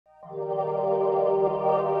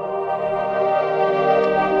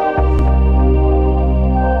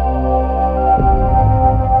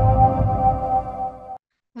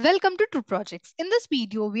to Projects. In this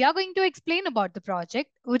video, we are going to explain about the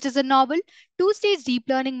project, which is a novel two-stage deep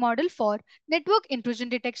learning model for network intrusion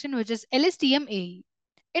detection, which is LSTM AE.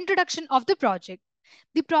 Introduction of the project.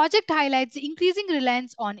 The project highlights the increasing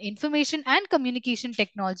reliance on information and communication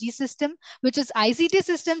technology system, which is ICT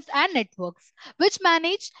systems and networks, which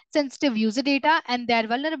manage sensitive user data and they are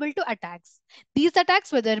vulnerable to attacks. These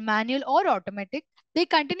attacks, whether manual or automatic, they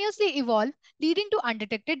continuously evolve, leading to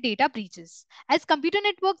undetected data breaches. As computer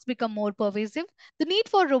networks become more pervasive, the need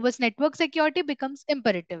for robust network security becomes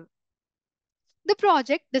imperative. The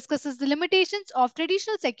project discusses the limitations of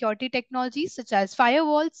traditional security technologies such as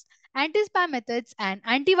firewalls, anti-spam methods, and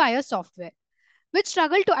antivirus software, which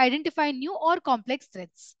struggle to identify new or complex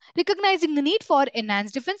threats. Recognizing the need for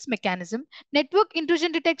enhanced defense mechanism, network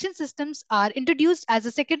intrusion detection systems are introduced as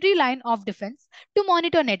a secondary line of defense to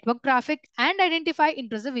monitor network traffic and identify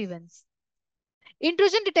intrusive events.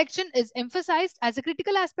 Intrusion detection is emphasized as a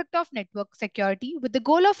critical aspect of network security with the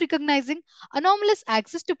goal of recognizing anomalous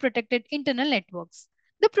access to protected internal networks.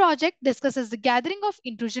 The project discusses the gathering of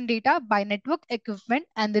intrusion data by network equipment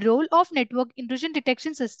and the role of network intrusion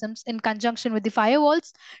detection systems in conjunction with the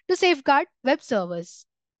firewalls to safeguard web servers.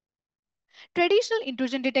 Traditional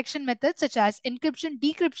intrusion detection methods such as encryption,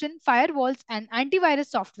 decryption, firewalls, and antivirus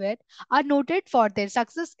software are noted for their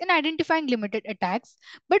success in identifying limited attacks,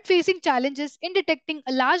 but facing challenges in detecting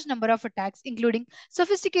a large number of attacks, including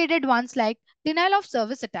sophisticated ones like denial of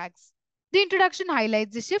service attacks. The introduction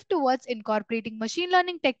highlights the shift towards incorporating machine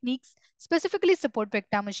learning techniques, specifically support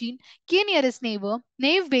vector machine, k nearest neighbor,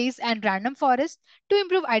 naive Bayes, and random forest to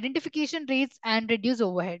improve identification rates and reduce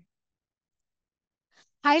overhead.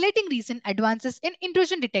 Highlighting recent advances in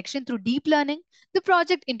intrusion detection through deep learning, the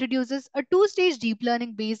project introduces a two-stage deep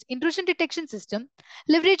learning-based intrusion detection system,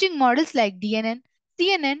 leveraging models like DNN,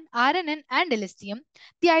 CNN, RNN, and LSTM.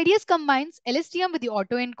 The ideas combines LSTM with the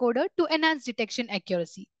autoencoder to enhance detection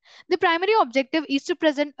accuracy. The primary objective is to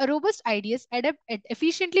present a robust ideas adept at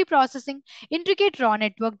efficiently processing intricate raw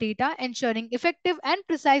network data, ensuring effective and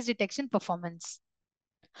precise detection performance.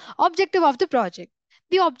 Objective of the project.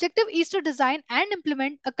 The objective is to design and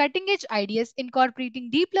implement a cutting-edge ideas incorporating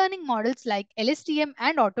deep learning models like LSTM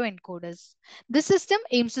and autoencoders. This system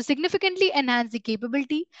aims to significantly enhance the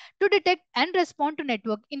capability to detect and respond to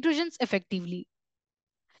network intrusions effectively.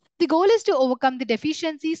 The goal is to overcome the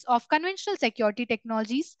deficiencies of conventional security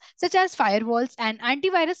technologies such as firewalls and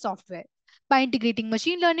antivirus software. By integrating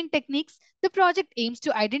machine learning techniques, the project aims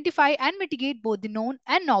to identify and mitigate both the known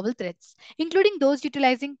and novel threats, including those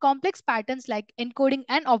utilizing complex patterns like encoding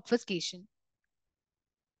and obfuscation.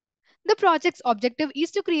 The project's objective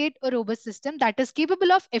is to create a robust system that is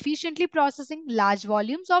capable of efficiently processing large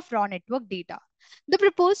volumes of raw network data. The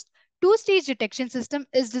proposed two-stage detection system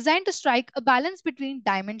is designed to strike a balance between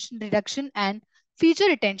dimension reduction and feature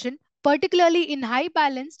retention, particularly in high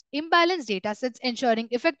balanced, imbalanced datasets, ensuring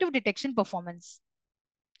effective detection performance.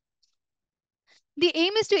 The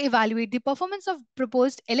aim is to evaluate the performance of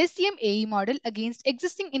proposed LSTM AE model against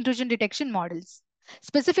existing intrusion detection models,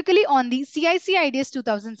 specifically on the CIC IDS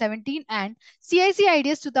 2017 and CIC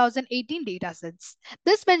IDS 2018 datasets.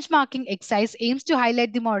 This benchmarking exercise aims to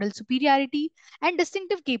highlight the model's superiority and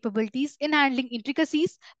distinctive capabilities in handling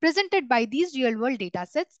intricacies presented by these real-world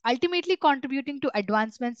datasets, ultimately contributing to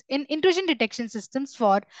advancements in intrusion detection systems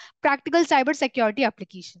for practical cybersecurity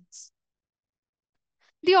applications.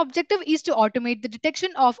 The objective is to automate the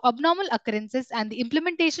detection of abnormal occurrences and the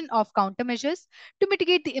implementation of countermeasures to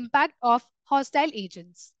mitigate the impact of hostile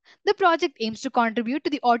agents. The project aims to contribute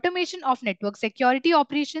to the automation of network security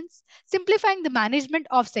operations, simplifying the management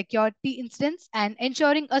of security incidents and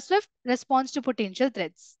ensuring a swift response to potential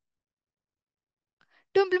threats.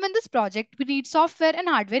 To implement this project, we need software and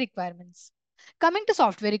hardware requirements. Coming to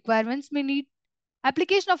software requirements, we need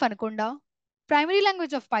application of Anaconda, primary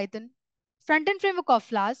language of Python, front-end framework of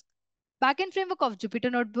Flask, backend framework of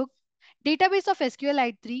Jupyter Notebook, database of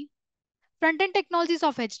SQLite 3, front-end technologies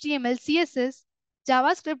of HTML, CSS,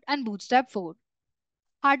 JavaScript, and Bootstrap 4.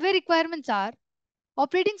 Hardware requirements are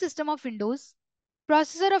operating system of Windows,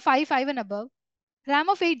 processor of i5 and above, RAM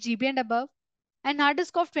of 8 GB and above, and hard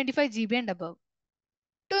disk of 25 GB and above.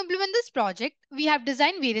 To implement this project, we have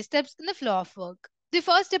designed various steps in the flow of work. The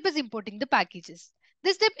first step is importing the packages.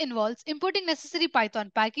 This step involves importing necessary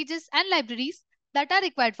Python packages and libraries that are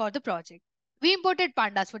required for the project. We imported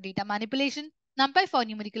pandas for data manipulation, NumPy for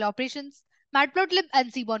numerical operations, Matplotlib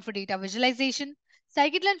and Seaborn for data visualization,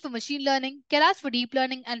 scikit-learn for machine learning, Keras for deep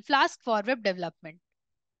learning, and Flask for web development.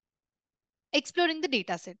 Exploring the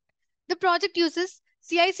dataset. The project uses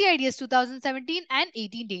CIC IDS 2017 and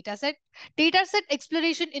 18 dataset. Dataset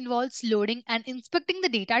exploration involves loading and inspecting the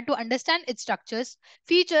data to understand its structures,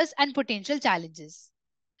 features, and potential challenges.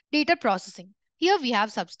 Data processing. Here we have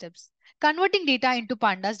substeps. Converting data into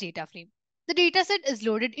Pandas data frame. The dataset is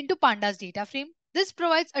loaded into Pandas data frame. This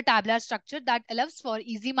provides a tabular structure that allows for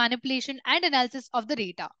easy manipulation and analysis of the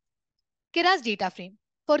data. Keras data frame.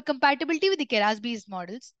 For compatibility with the Keras-based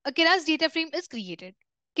models, a Keras data frame is created.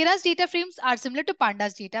 Keras data frames are similar to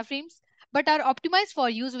Pandas data frames, but are optimized for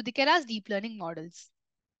use with the Keras deep learning models.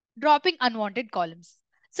 Dropping unwanted columns.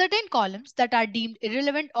 Certain columns that are deemed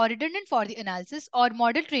irrelevant or redundant for the analysis or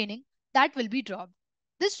model training that will be dropped.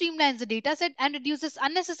 This streamlines the dataset and reduces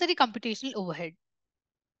unnecessary computational overhead.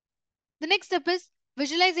 The next step is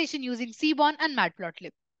visualization using Seaborn and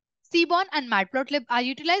Matplotlib. Seaborn and Matplotlib are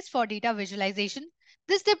utilized for data visualization.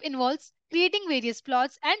 This step involves creating various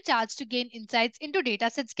plots and charts to gain insights into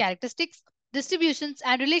datasets' characteristics, distributions,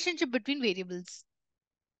 and relationship between variables.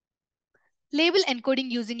 Label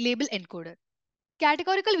encoding using label encoder.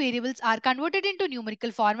 Categorical variables are converted into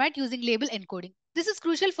numerical format using label encoding. This is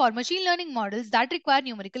crucial for machine learning models that require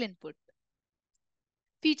numerical input.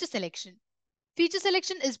 Feature selection. Feature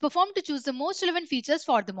selection is performed to choose the most relevant features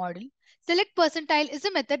for the model. Select percentile is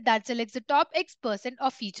a method that selects the top X%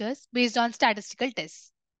 of features based on statistical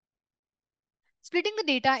tests. Splitting the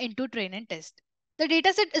data into train and test. The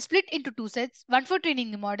dataset is split into two sets, one for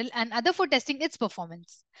training the model and other for testing its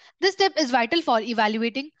performance. This step is vital for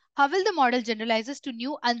evaluating how well the model generalizes to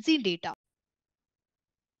new unseen data.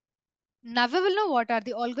 Now we will know what are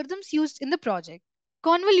the algorithms used in the project.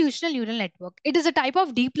 Convolutional neural network. It is a type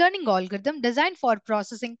of deep learning algorithm designed for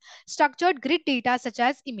processing structured grid data such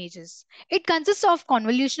as images. It consists of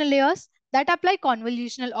convolutional layers that apply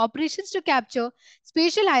convolutional operations to capture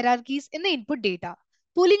spatial hierarchies in the input data,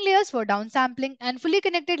 pooling layers for downsampling, and fully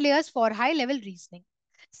connected layers for high-level reasoning.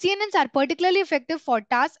 CNNs are particularly effective for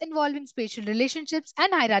tasks involving spatial relationships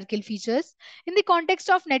and hierarchical features. In the context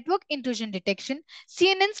of network intrusion detection,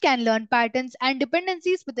 CNNs can learn patterns and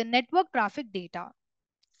dependencies within network traffic data.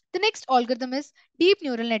 The next algorithm is deep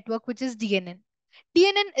neural network, which is DNN.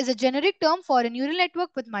 DNN is a generic term for a neural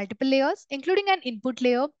network with multiple layers, including an input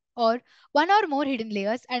layer or one or more hidden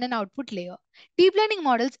layers and an output layer. Deep learning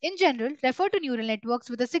models in general refer to neural networks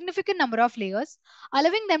with a significant number of layers,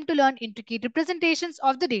 allowing them to learn intricate representations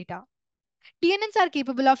of the data. DNNs are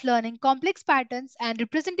capable of learning complex patterns and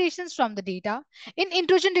representations from the data. In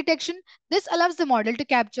intrusion detection, this allows the model to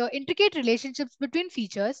capture intricate relationships between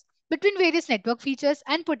features, between various network features,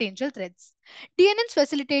 and potential threats. DNNs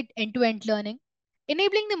facilitate end-to-end learning,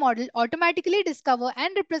 enabling the model automatically discover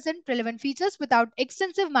and represent relevant features without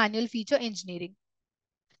extensive manual feature engineering.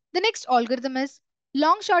 The next algorithm is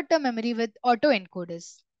long short-term memory with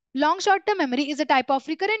autoencoders. Long short-term memory is a type of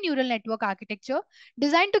recurrent neural network architecture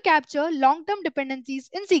designed to capture long-term dependencies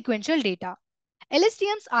in sequential data.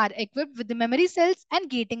 LSTMs are equipped with the memory cells and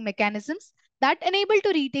gating mechanisms that enable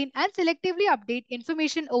to retain and selectively update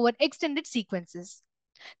information over extended sequences.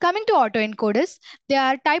 Coming to autoencoders, they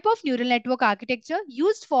are a type of neural network architecture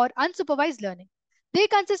used for unsupervised learning. They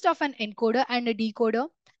consist of an encoder and a decoder,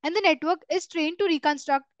 and the network is trained to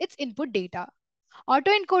reconstruct its input data.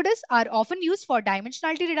 Autoencoders are often used for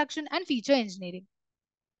dimensionality reduction and feature engineering.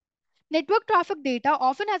 Network traffic data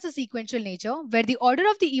often has a sequential nature where the order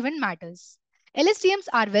of the event matters. LSTMs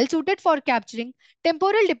are well suited for capturing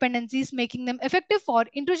temporal dependencies, making them effective for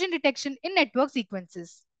intrusion detection in network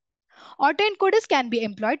sequences. Autoencoders can be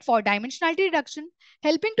employed for dimensionality reduction,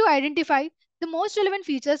 helping to identify the most relevant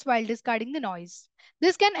features while discarding the noise.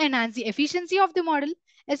 This can enhance the efficiency of the model,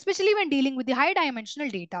 especially when dealing with the high dimensional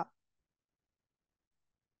data.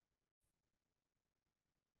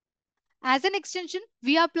 As an extension,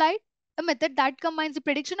 we applied a method that combines the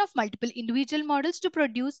prediction of multiple individual models to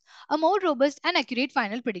produce a more robust and accurate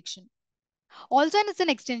final prediction. Also, as an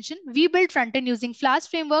extension, we built frontend using Flash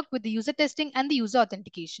framework with the user testing and the user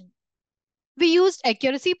authentication. We used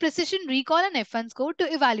accuracy, precision, recall, and F1 score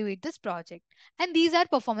to evaluate this project. And these are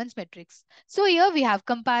performance metrics. So here we have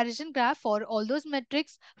comparison graph for all those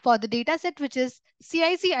metrics for the dataset, which is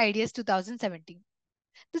CIC IDS 2017.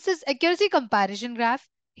 This is accuracy comparison graph.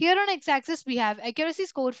 Here on x-axis, we have accuracy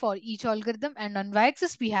score for each algorithm, and on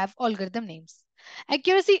y-axis, we have algorithm names.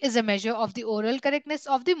 Accuracy is a measure of the overall correctness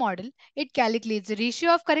of the model. It calculates the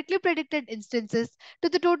ratio of correctly predicted instances to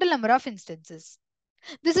the total number of instances.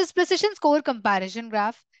 This is precision score comparison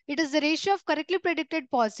graph. It is the ratio of correctly predicted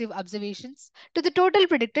positive observations to the total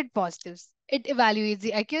predicted positives. It evaluates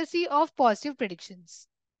the accuracy of positive predictions.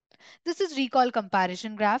 This is recall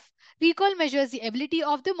comparison graph. Recall measures the ability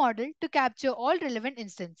of the model to capture all relevant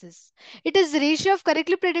instances. It is the ratio of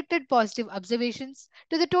correctly predicted positive observations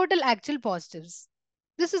to the total actual positives.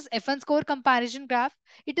 This is F1 score comparison graph.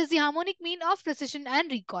 It is the harmonic mean of precision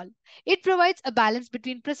and recall. It provides a balance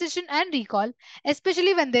between precision and recall,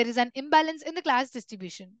 especially when there is an imbalance in the class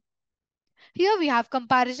distribution. Here we have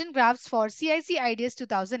comparison graphs for CIC IDS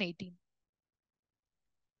 2018.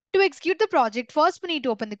 To execute the project, first we need to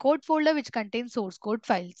open the code folder which contains source code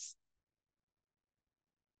files.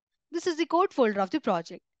 This is the code folder of the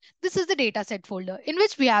project. This is the dataset folder in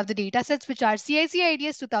which we have the datasets which are CIC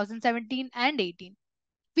IDS 2017 and 18.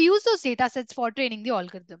 We use those datasets for training the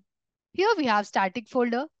algorithm. Here we have static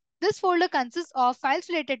folder. This folder consists of files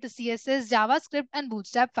related to CSS, JavaScript and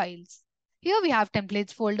Bootstrap files. Here we have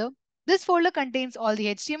templates folder. This folder contains all the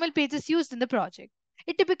HTML pages used in the project.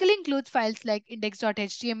 It typically includes files like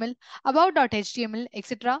index.html, about.html,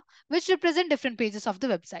 etc., which represent different pages of the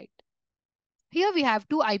website. Here we have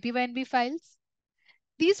two IPYNB files.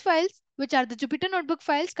 These files, which are the Jupyter Notebook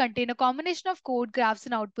files, contain a combination of code, graphs,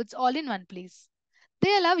 and outputs all in one place.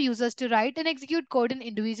 They allow users to write and execute code in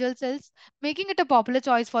individual cells, making it a popular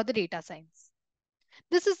choice for the data science.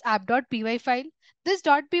 This is app.py file. This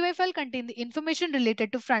 .py file contains the information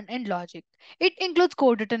related to front-end logic. It includes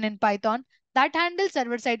code written in Python that handles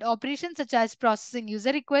server-side operations such as processing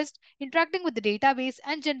user requests, interacting with the database,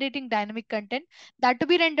 and generating dynamic content that to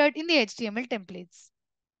be rendered in the HTML templates.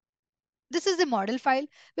 This is the model file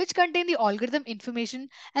which contains the algorithm information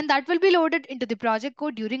and that will be loaded into the project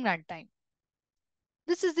code during runtime.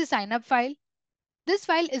 This is the sign-up file. This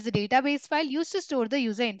file is the database file used to store the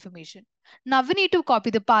user information. Now we need to copy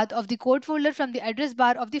the path of the code folder from the address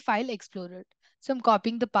bar of the file explorer. So I'm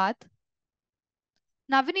copying the path.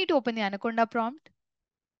 Now we need to open the Anaconda prompt.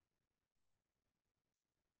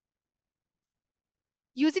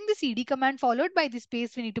 Using the cd command followed by the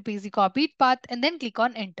space, we need to paste the copied path and then click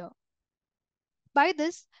on enter. By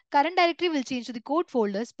this, current directory will change to the code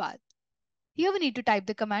folder's path. Here we need to type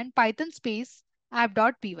the command python space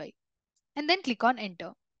app.py and then click on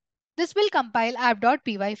enter. This will compile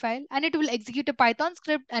app.py file and it will execute a Python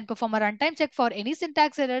script and perform a runtime check for any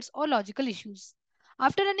syntax errors or logical issues.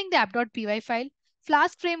 After running the app.py file,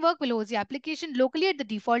 Flask framework will host the application locally at the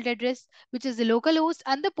default address, which is the local host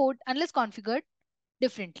and the port unless configured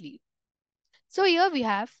differently. So here we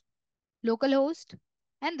have localhost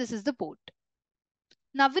and this is the port.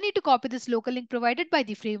 Now we need to copy this local link provided by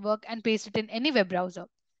the framework and paste it in any web browser.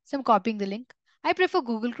 So I'm copying the link. I prefer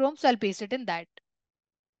Google Chrome, so I'll paste it in that.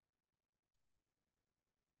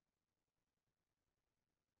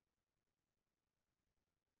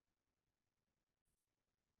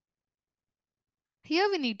 Here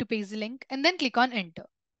we need to paste the link and then click on enter.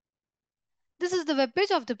 This is the web page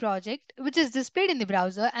of the project which is displayed in the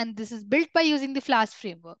browser and this is built by using the Flask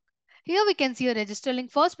framework. Here we can see a register link.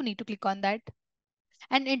 First we need to click on that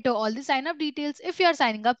and enter all the sign up details if you are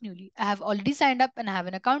signing up newly. I have already signed up and I have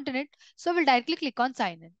an account in it, so we'll directly click on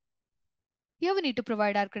sign in. Here we need to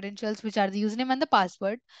provide our credentials which are the username and the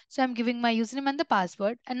password. So I'm giving my username and the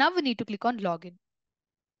password and now we need to click on login.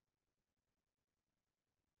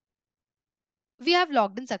 We have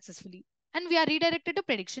logged in successfully and we are redirected to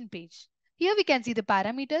prediction page. Here we can see the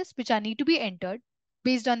parameters which are need to be entered.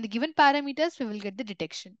 Based on the given parameters, we will get the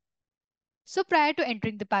detection. So prior to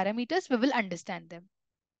entering the parameters, we will understand them.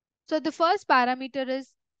 So the first parameter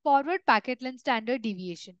is forward packet length standard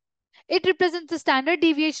deviation. It represents the standard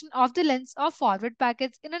deviation of the lengths of forward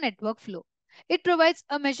packets in a network flow. It provides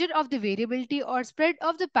a measure of the variability or spread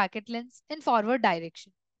of the packet lengths in forward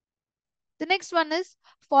direction. The next one is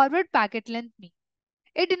forward packet length mean.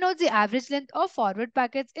 It denotes the average length of forward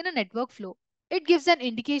packets in a network flow. It gives an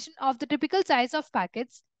indication of the typical size of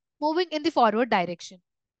packets moving in the forward direction.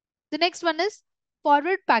 The next one is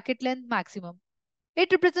forward packet length maximum.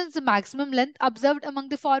 It represents the maximum length observed among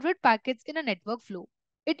the forward packets in a network flow.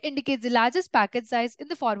 It indicates the largest packet size in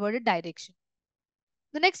the forwarded direction.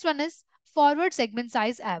 The next one is forward segment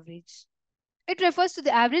size average. It refers to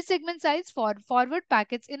the average segment size for forward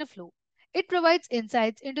packets in a flow. It provides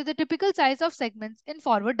insights into the typical size of segments in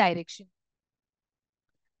forward direction.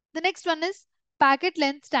 The next one is packet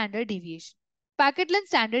length standard deviation. Packet length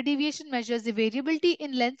standard deviation measures the variability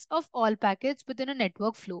in lengths of all packets within a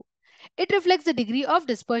network flow. It reflects the degree of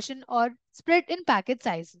dispersion or spread in packet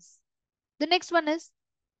sizes. The next one is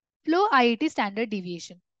flow IIT standard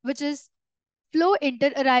deviation, which is flow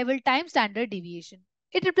inter-arrival time standard deviation.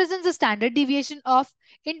 It represents the standard deviation of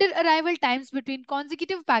inter-arrival times between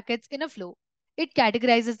consecutive packets in a flow. It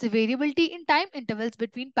categorizes the variability in time intervals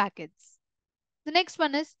between packets. The next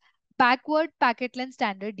one is backward packet length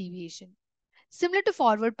standard deviation. Similar to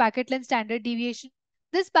forward packet length standard deviation,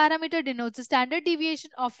 this parameter denotes the standard deviation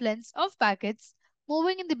of lengths of packets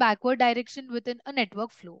moving in the backward direction within a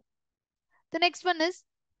network flow. The next one is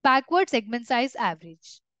backward segment size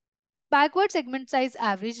average. Backward segment size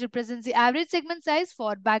average represents the average segment size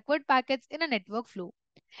for backward packets in a network flow.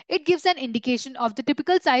 It gives an indication of the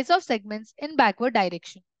typical size of segments in backward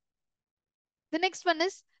direction. The next one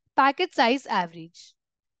is packet size average.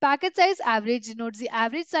 Packet size average denotes the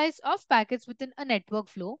average size of packets within a network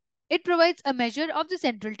flow. It provides a measure of the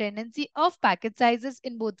central tendency of packet sizes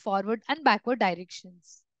in both forward and backward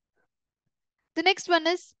directions. The next one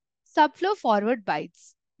is subflow forward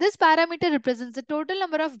bytes. This parameter represents the total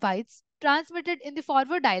number of bytes transmitted in the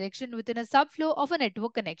forward direction within a subflow of a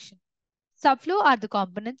network connection. Subflow are the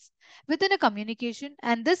components within a communication,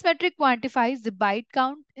 and this metric quantifies the byte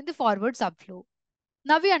count in the forward subflow.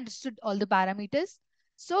 Now we understood all the parameters,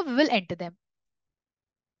 so we will enter them.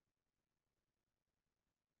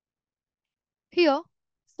 Here,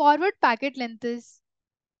 forward packet length is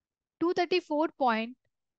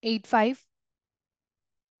 234.85.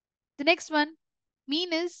 The next one,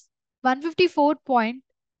 mean is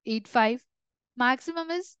 154.85. Maximum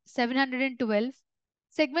is 712.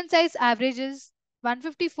 Segment size average is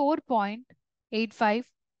 154.85.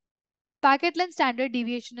 Packet length standard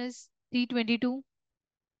deviation is 322.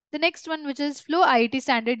 The next one, which is flow IIT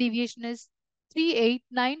standard deviation, is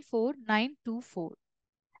 3894924.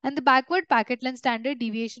 And the backward packet length standard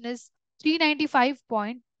deviation is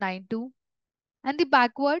 395.92. And the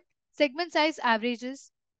backward segment size average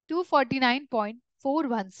is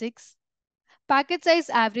 249.416. Packet size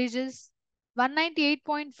average is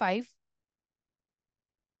 198.5.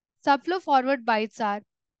 Subflow forward bytes are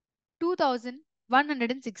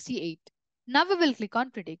 2168. Now we will click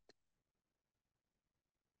on predict.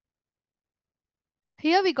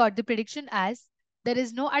 Here we got the prediction as there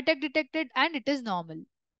is no attack detected and it is normal.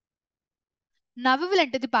 Now we will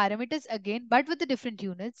enter the parameters again but with the different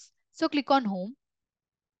units. So click on home.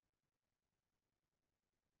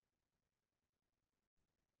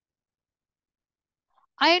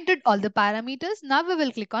 I entered all the parameters. Now we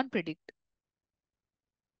will click on predict.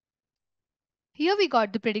 Here we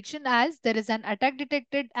got the prediction as there is an attack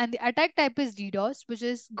detected and the attack type is DDoS, which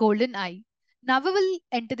is golden eye. Now we will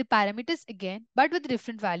enter the parameters again but with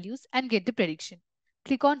different values and get the prediction.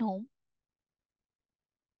 Click on home.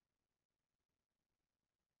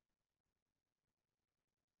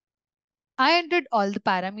 I entered all the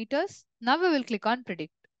parameters. Now we will click on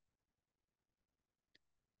predict.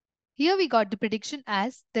 Here we got the prediction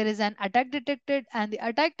as there is an attack detected and the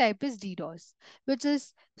attack type is DDoS, which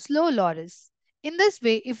is slow loris. In this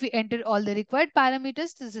way, if we enter all the required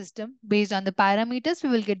parameters to the system, based on the parameters, we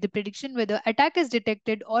will get the prediction whether attack is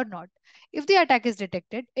detected or not. If the attack is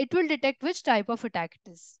detected, it will detect which type of attack it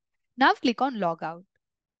is. Now click on logout.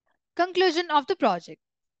 Conclusion of the project.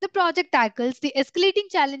 The project tackles the escalating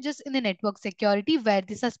challenges in the network security where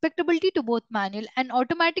the susceptibility to both manual and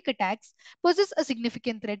automatic attacks poses a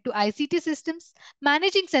significant threat to ICT systems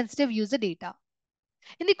managing sensitive user data.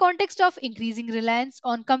 In the context of increasing reliance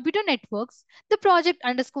on computer networks, the project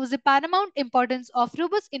underscores the paramount importance of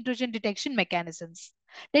robust intrusion detection mechanisms.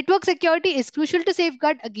 Network security is crucial to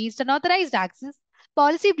safeguard against unauthorized access,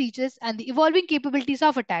 policy breaches, and the evolving capabilities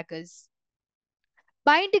of attackers.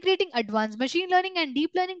 By integrating advanced machine learning and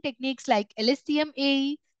deep learning techniques like LSTM,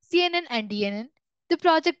 AE, CNN, and DNN, the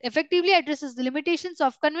project effectively addresses the limitations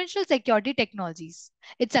of conventional security technologies.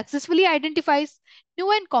 It successfully identifies new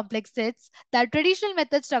and complex threats that traditional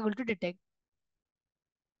methods struggle to detect.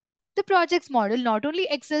 The project's model not only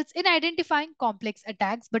excels in identifying complex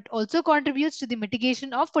attacks but also contributes to the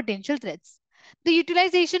mitigation of potential threats. The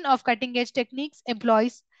utilization of cutting edge techniques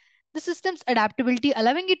employs the system's adaptability,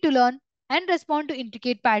 allowing it to learn and respond to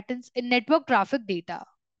intricate patterns in network traffic data.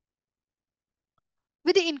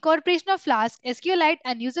 With the incorporation of Flask, SQLite,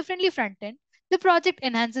 and user-friendly frontend, the project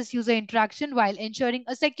enhances user interaction while ensuring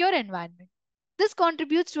a secure environment. This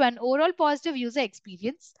contributes to an overall positive user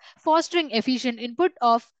experience, fostering efficient input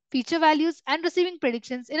of feature values and receiving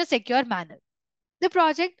predictions in a secure manner. The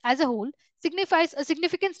project as a whole signifies a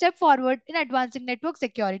significant step forward in advancing network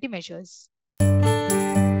security measures.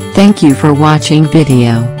 Thank you for watching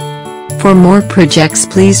video. For more projects,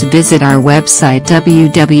 please visit our website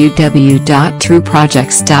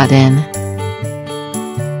www.trueprojects.in.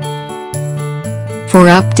 For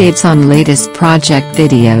updates on latest project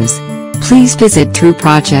videos, please visit True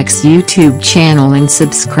Projects YouTube channel and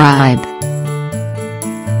subscribe.